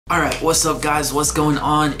Alright, what's up guys? What's going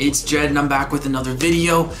on? It's Jed and I'm back with another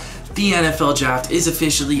video. The NFL draft is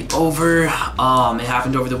officially over. It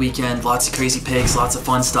happened over the weekend. Lots of crazy picks, lots of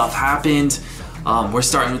fun stuff happened. We're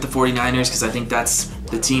starting with the 49ers because I think that's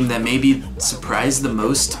the team that maybe surprised the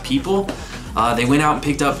most people. They went out and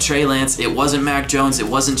picked up Trey Lance. It wasn't Mac Jones, it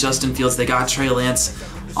wasn't Justin Fields. They got Trey Lance.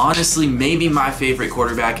 Honestly, maybe my favorite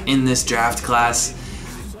quarterback in this draft class.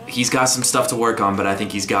 He's got some stuff to work on, but I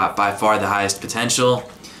think he's got by far the highest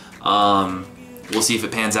potential. We'll see if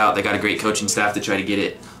it pans out. They got a great coaching staff to try to get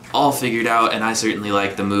it all figured out, and I certainly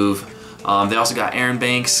like the move. They also got Aaron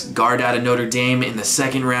Banks, guard out of Notre Dame in the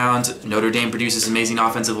second round. Notre Dame produces amazing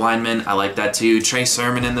offensive linemen. I like that too. Trey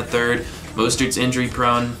Sermon in the third. Mostert's injury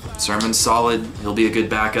prone. Sermon's solid. He'll be a good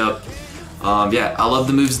backup. Yeah, I love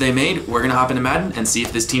the moves they made. We're going to hop into Madden and see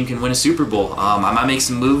if this team can win a Super Bowl. I might make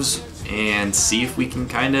some moves and see if we can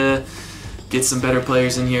kind of get some better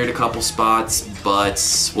players in here at a couple spots, but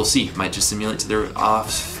we'll see. Might just simulate to their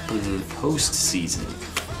postseason.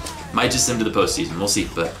 Might just sim to the postseason. We'll see,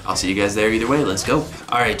 but I'll see you guys there either way. Let's go.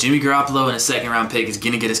 All right, Jimmy Garoppolo in a second-round pick is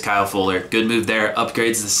going to get us Kyle Fuller. Good move there.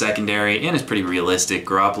 Upgrades the secondary, and it's pretty realistic.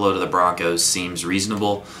 Garoppolo to the Broncos seems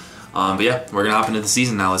reasonable. But yeah, we're going to hop into the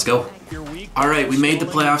season now. Let's go. All right, we made the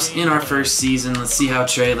playoffs in our first season. Let's see how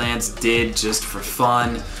Trey Lance did just for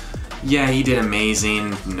fun. Yeah, he did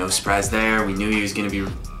amazing. No surprise there. We knew he was going to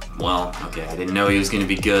be, well, okay, I didn't know he was going to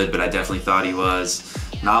be good, but I definitely thought he was.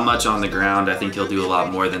 Not much on the ground. I think he'll do a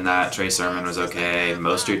lot more than that. Trey Sermon was okay.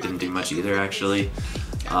 Mostert didn't do much either, actually.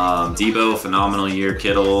 Debo, phenomenal year.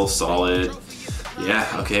 Kittle, solid. Yeah,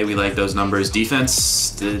 okay, we like those numbers.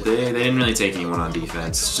 Defense, they didn't really take anyone on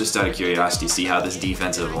defense. Just out of curiosity, see how this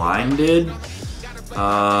defensive line did.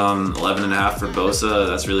 11.5 for Bosa.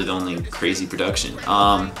 That's really the only crazy production.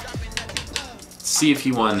 See if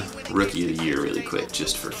he won Rookie of the Year really quick,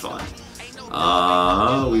 just for fun.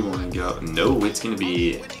 We want to go. No, it's going to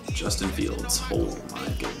be Justin Fields. Oh my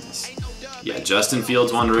goodness. Yeah, Justin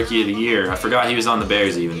Fields won Rookie of the Year. I forgot he was on the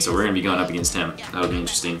Bears even, so we're going to be going up against him. That would be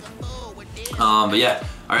interesting. But yeah,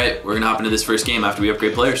 all right, we're going to hop into this first game after we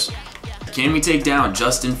upgrade players. Can we take down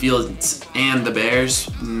Justin Fields and the Bears?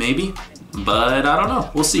 Maybe, but I don't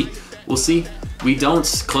know. We'll see. We'll see. We don't.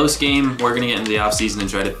 Close game. We're going to get into the offseason and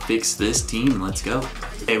try to fix this team. Let's go.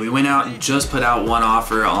 Okay, we went out and just put out one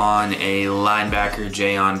offer on a linebacker,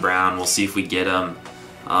 Jayon Brown. We'll see if we get him.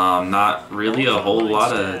 Not really a whole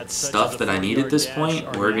lot of stuff that I need at this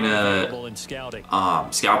point. We're going to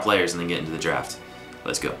scout players and then get into the draft.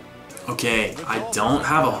 Let's go. Okay, I don't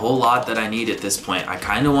have a whole lot that I need at this point. I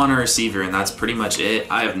kind of want a receiver, and that's pretty much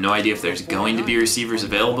it. I have no idea if there's going to be receivers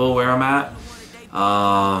available where I'm at.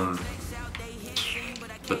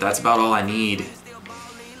 But that's about all I need.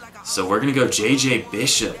 So we're going to go J.J.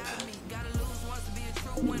 Bishop.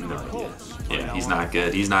 No idea. Yeah, he's not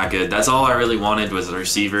good. He's not good. That's all I really wanted was a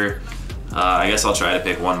receiver. I guess I'll try to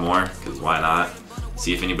pick one more, because why not?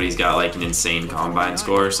 See if anybody's got like an insane combine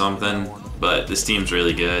score or something. But this team's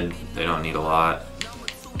really good. They don't need a lot.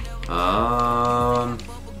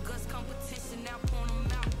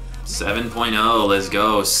 7.0, let's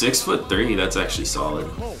go. 6'3", that's actually solid.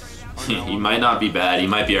 He might not be bad. He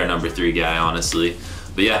might be our number 3 guy, honestly.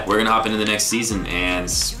 But yeah, we're gonna hop into the next season and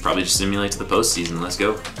probably just simulate to the postseason. Let's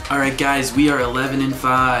go. All right, guys, we are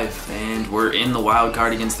 11-5, and we're in the wild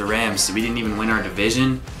card against the Rams. So we didn't even win our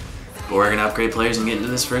division. But we're gonna upgrade players and get into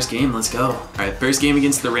this first game. Let's go. All right, first game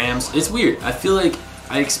against the Rams. It's weird. I feel like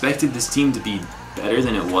I expected this team to be better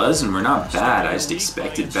than it was, and we're not bad. I just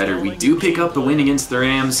expected better. We do pick up the win against the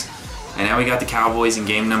Rams, and now we got the Cowboys in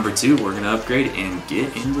game number 2. We're gonna upgrade and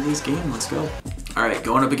get into this game. Let's go. All right,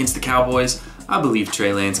 going up against the Cowboys. I believe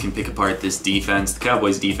Trey Lance can pick apart this defense. The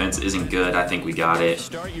Cowboys defense isn't good. I think we got it.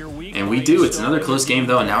 And we do. It's another close game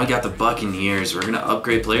though, and now we got the Buccaneers. We're gonna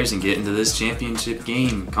upgrade players and get into this championship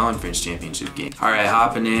game, conference championship game. All right,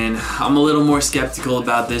 hopping in. I'm a little more skeptical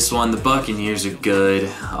about this one. The Buccaneers are good,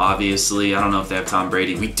 obviously. I don't know if they have Tom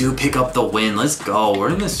Brady. We do pick up the win. Let's go.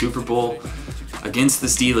 We're in the Super Bowl against the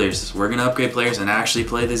Steelers. We're gonna upgrade players and actually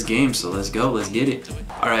play this game, so let's go, let's get it.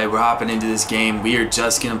 All right, we're hopping into this game. We are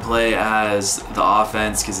just gonna play as the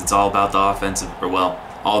offense because it's all about the offensive, or well,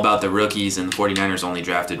 all about the rookies, and the 49ers only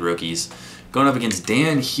drafted rookies. Going up against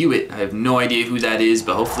Dan Hewitt. I have no idea who that is,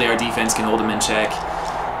 but hopefully our defense can hold him in check.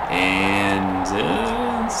 And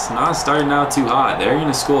it's not starting out too hot. They're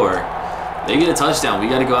gonna score. They get a touchdown. We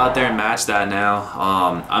got to go out there and match that now.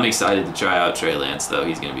 I'm excited to try out Trey Lance, though.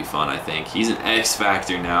 He's going to be fun, I think. He's an X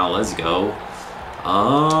factor now. Let's go.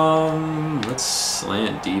 Let's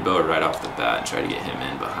slant Debo right off the bat and try to get him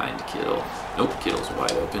in behind Kittle. Nope, Kittle's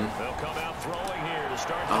wide open.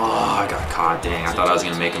 Oh, I got caught. Dang, I thought I was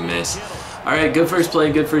going to make a miss. All Alright, good first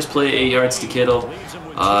play, 8 yards to Kittle.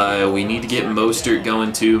 We need to get Mostert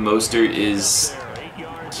going too. Mostert is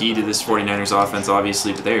key to this 49ers offense,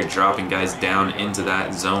 obviously, but they're dropping guys down into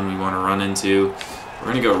that zone we want to run into. We're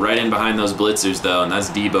going to go right in behind those blitzers, though, and that's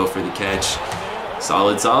Debo for the catch.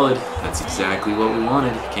 Solid, solid. That's exactly what we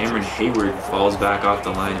wanted. Cameron Hayward falls back off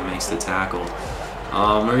the line and makes the tackle.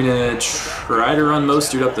 We're going to try to run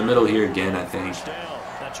Mostert up the middle here again, I think.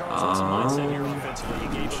 Yeah,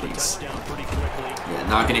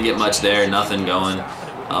 not going to get much there. Nothing going.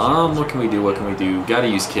 What can we do? What can we do? Got to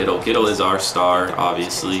use Kittle. Kittle is our star,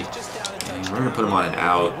 obviously. And we're going to put him on an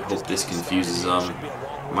out. Hope this confuses them.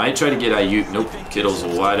 Might try to get Ayuk. Nope. Kittle's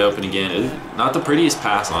wide open again. Not the prettiest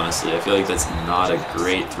pass, honestly. I feel like that's not a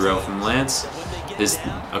great throw from Lance.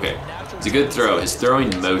 Okay, it's a good throw. His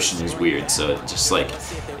throwing motion is weird, so it just like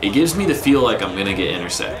it gives me the feel like I'm gonna get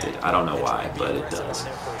intercepted. I don't know why, but it does.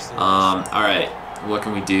 All right, what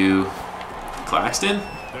can we do? Claxton,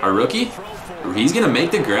 our rookie, he's gonna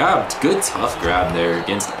make the grab. Good tough grab there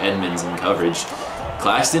against Edmonds in coverage.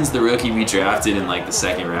 Claxton's the rookie we drafted in like the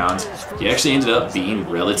 2nd round. He actually ended up being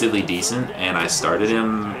relatively decent, and I started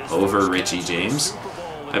him over Richie James.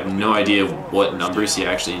 I have no idea what numbers he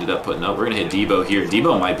actually ended up putting up. We're going to hit Debo here.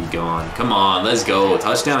 Debo might be gone. Come on, let's go.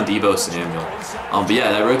 Touchdown, Debo Samuel. But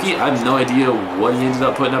yeah, that rookie, I have no idea what he ended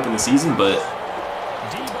up putting up in the season, but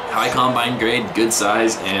high combine grade, good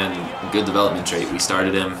size, and good development trait. We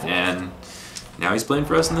started him, and now he's playing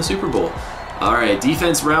for us in the Super Bowl. All right,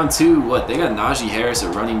 defense round 2. What, they got Najee Harris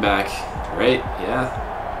at running back, right? Yeah.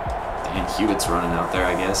 Dan Hewitt's running out there,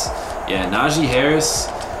 I guess. Yeah, Najee Harris,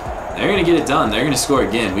 they're going to get it done. They're going to score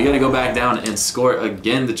again. We got to go back down and score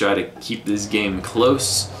again to try to keep this game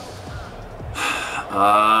close.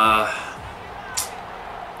 Yeah,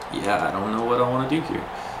 I don't know what I want to do here.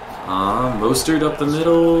 Mostert up the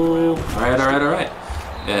middle. All right.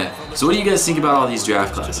 Yeah. So what do you guys think about all these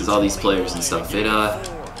draft classes, all these players and stuff?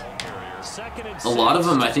 A lot of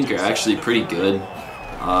them I think are actually pretty good.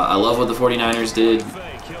 I love what the 49ers did.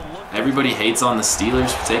 Everybody hates on the Steelers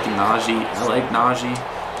for taking Najee. I like Najee.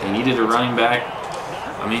 They needed a running back.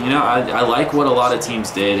 I mean, you know, I like what a lot of teams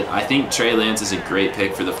did. I think Trey Lance is a great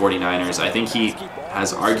pick for the 49ers. I think he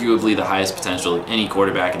has arguably the highest potential of any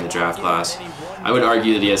quarterback in the draft class. I would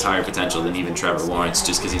argue that he has higher potential than even Trevor Lawrence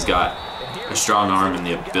just because he's got a strong arm and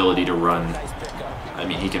the ability to run. I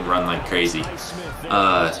mean, he can run like crazy.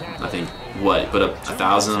 I think, what, put up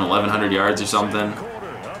 1,000, 1,100 yards or something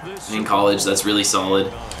in college. That's really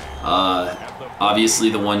solid. Obviously,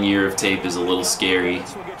 the 1 year of tape is a little scary,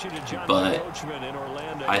 but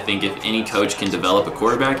I think if any coach can develop a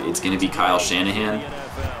quarterback, it's going to be Kyle Shanahan,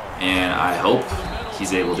 and I hope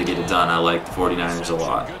he's able to get it done. I like the 49ers a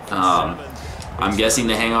lot. I'm guessing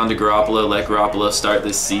they hang on to Garoppolo, let Garoppolo start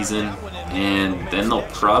this season, and then they'll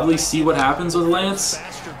probably see what happens with Lance,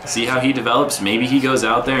 see how he develops. Maybe he goes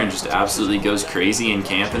out there and just absolutely goes crazy in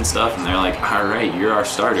camp and stuff, and they're like, all right, you're our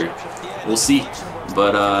starter. We'll see.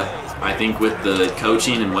 But I think with the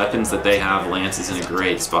coaching and weapons that they have, Lance is in a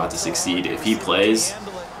great spot to succeed. If he plays,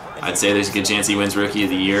 I'd say there's a good chance he wins Rookie of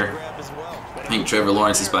the Year. I think Trevor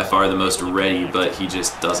Lawrence is by far the most ready, but he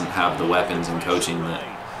just doesn't have the weapons and coaching that...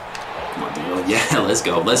 Come on, Debo. Yeah, let's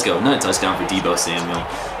go. Another touchdown for Debo Samuel.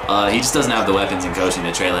 He just doesn't have the weapons and coaching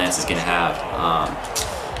that Trey Lance is going to have. I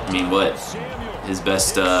mean, what? His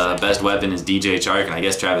best weapon is DJ Chark and I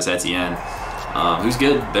guess Travis Etienne. Who's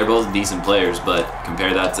good? They're both decent players, but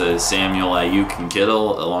compare that to Samuel, Ayuk, and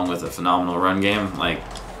Kittle, along with a phenomenal run game. Like,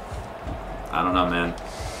 I don't know, man.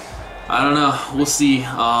 I don't know. We'll see.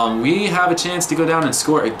 We have a chance to go down and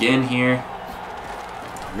score again here.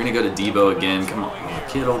 We're going to go to Debo again. Come on,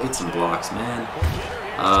 Kittle, get some blocks, man.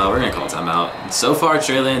 We're going to call timeout. So far,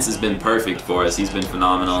 Trey Lance has been perfect for us. He's been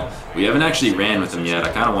phenomenal. We haven't actually ran with him yet. I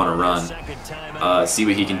kind of want to run. See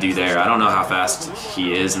what he can do there. I don't know how fast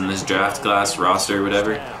he is in this draft class, roster,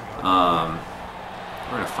 whatever.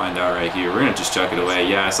 We're going to find out right here. We're going to just chuck it away.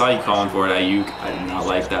 Yeah, I saw you calling for it, Ayuk. I did not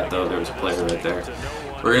like that, though. There was a player right there.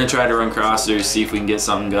 We're going to try to run crossers, see if we can get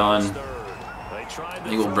something going. I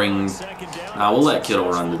think we'll bring... Nah, we'll let Kittle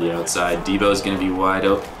run to the outside. Debo's going to be wide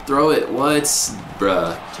open. Throw it. What?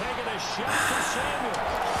 Bruh.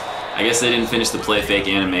 I guess they didn't finish the play fake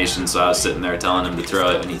animation, so I was sitting there telling him to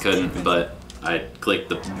throw it, and he couldn't, but I clicked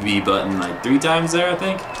the B button like 3 times there, I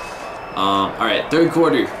think. Alright, third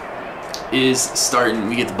quarter is starting.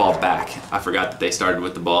 We get the ball back. I forgot that they started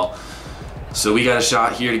with the ball. So we got a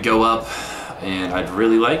shot here to go up, and I'd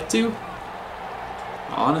really like to.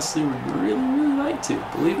 Honestly, really like to,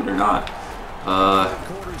 believe it or not.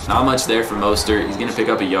 Not much there for Mostert. He's going to pick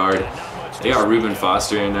up a yard. They got Reuben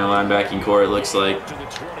Foster in their linebacking core, it looks like.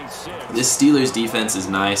 This Steelers defense is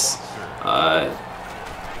nice. Oh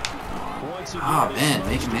man,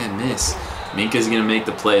 make a man miss. Minka's gonna make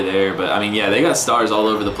the play there, but I mean, yeah, they got stars all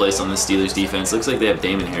over the place on the Steelers defense. Looks like they have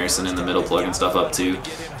Damon Harrison in the middle plugging stuff up too.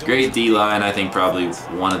 Great D-line, I think probably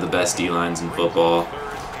one of the best D-lines in football.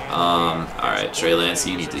 All right, Trey Lance,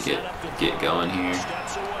 you need to get going here.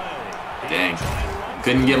 Dang,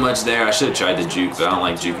 couldn't get much there. I should have tried to juke, but I don't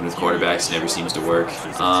like juking with quarterbacks. It never seems to work.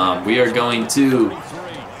 We are going to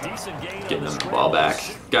get them the ball back.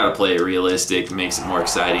 Got to play it realistic, makes it more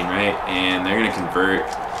exciting, right? And they're gonna convert.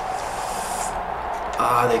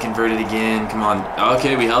 Ah, they converted again. Come on.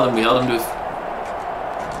 Okay, we held him. We held him to.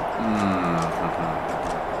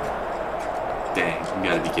 Dang, you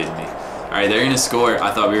gotta be kidding me. All right, they're gonna score. I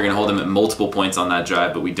thought we were gonna hold them at multiple points on that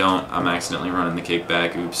drive, but we don't. I'm accidentally running the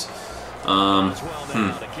kickback. Oops.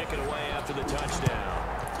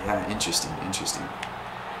 Yeah, interesting.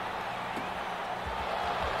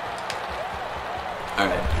 All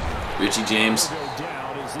right, Richie James.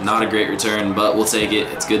 Not a great return, but we'll take it.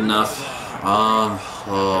 It's good enough.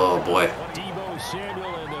 Oh boy.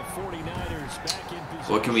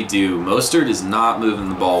 What can we do? Mostert is not moving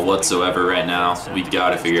the ball whatsoever right now. We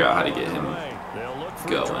gotta figure out how to get him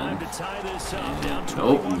going. And,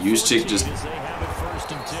 nope, Juszczyk just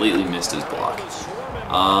completely missed his block.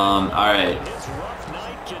 Alright.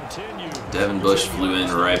 Devin Bush flew in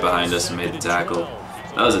right behind us and made the tackle.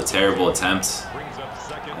 That was a terrible attempt.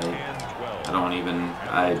 I don't even...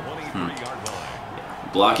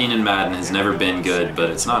 Blocking in Madden has never been good, but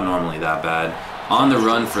it's not normally that bad. On the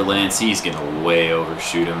run for Lance, he's gonna way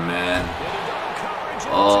overshoot him, man.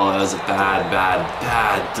 Oh, that was a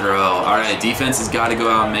bad throw. Alright, defense has got to go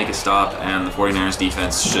out and make a stop, and the 49ers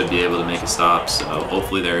defense should be able to make a stop, so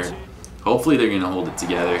hopefully they're gonna hold it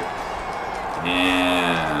together.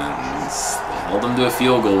 And they hold them to a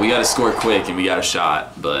field goal. We gotta score quick and we got a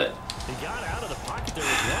shot, but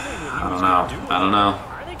I don't know.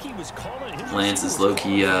 Lance is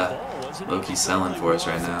low-key selling for us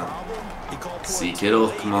right now. Let's see, Kittle,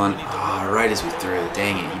 come on. Oh, right as we threw it.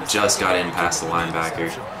 Dang it, he just got in past the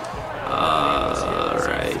linebacker.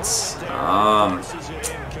 Alright.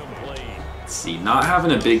 Let's see, not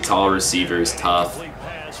having a big, tall receiver is tough.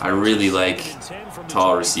 I really like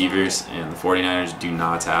tall receivers, and the 49ers do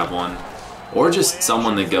not have one. Or just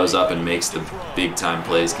someone that goes up and makes the big-time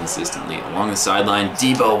plays consistently. Along the sideline,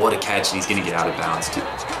 Debo, what a catch, and he's going to get out of bounds, too.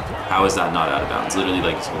 How is that not out of bounds? Literally,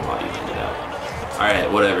 like, his whole body landed out.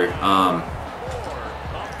 Alright, whatever.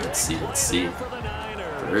 Let's see.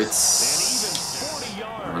 Hurts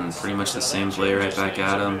run pretty much the same play right back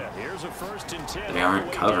at him. They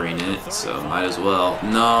aren't covering it, so might as well.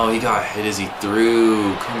 No, he got hit as he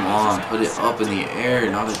threw. Come on, put it up in the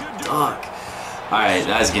air, not a duck. Alright,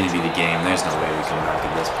 that's going to be the game. There's no way we come back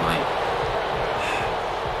at this point.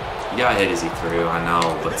 He got hit as he threw, I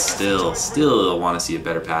know, but still want to see a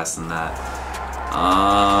better pass than that.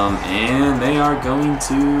 And they are going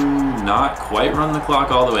to not quite run the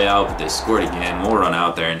clock all the way out, but they scored again. We'll run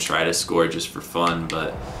out there and try to score just for fun,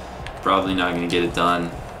 but probably not going to get it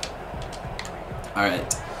done.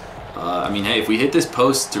 Alright. I mean, hey, if we hit this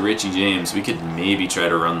post to Richie James, we could maybe try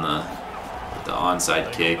to run the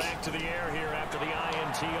onside kick.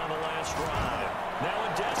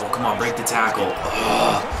 Oh, come on, break the tackle.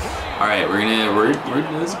 Alright, we're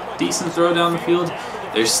a decent throw down the field.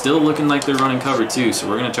 They're still looking like they're running cover too, so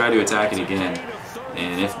we're going to try to attack it again.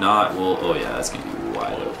 And if not, we'll... Oh yeah, that's going to be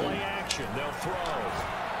wide open.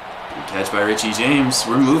 Good catch by Richie James.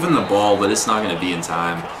 We're moving the ball, but it's not going to be in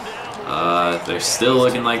time. They're still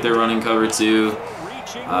looking like they're running cover too.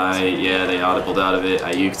 Yeah, they audibled out of it.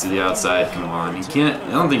 Ayuk to the outside. Come on, he can't...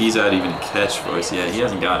 I don't think he's had even a catch for us yet. He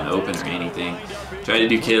hasn't gotten open or anything. Try to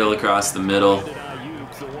do Kittle across the middle.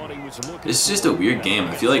 It's just a weird game.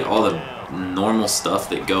 I feel like all the normal stuff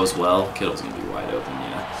that goes well... Kittle's going to be wide open,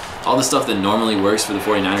 yeah. All the stuff that normally works for the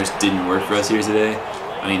 49ers didn't work for us here today.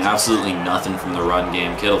 I mean, absolutely nothing from the run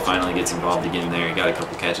game. Kittle finally gets involved again there. He got a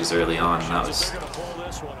couple catches early on, and that was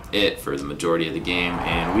it for the majority of the game.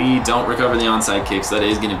 And we don't recover the onside kicks. That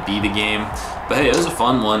is going to be the game. But hey, it was a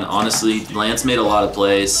fun one, honestly. Lance made a lot of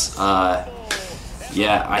plays.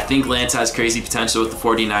 Yeah, I think Lance has crazy potential with the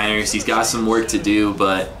 49ers. He's got some work to do,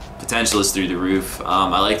 but potential is through the roof.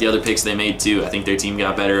 I like the other picks they made too. I think their team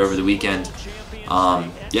got better over the weekend.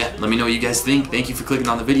 Yeah, let me know what you guys think. Thank you for clicking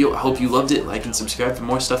on the video. I hope you loved it. Like and subscribe for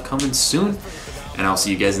more stuff coming soon. And I'll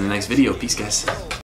see you guys in the next video. Peace, guys.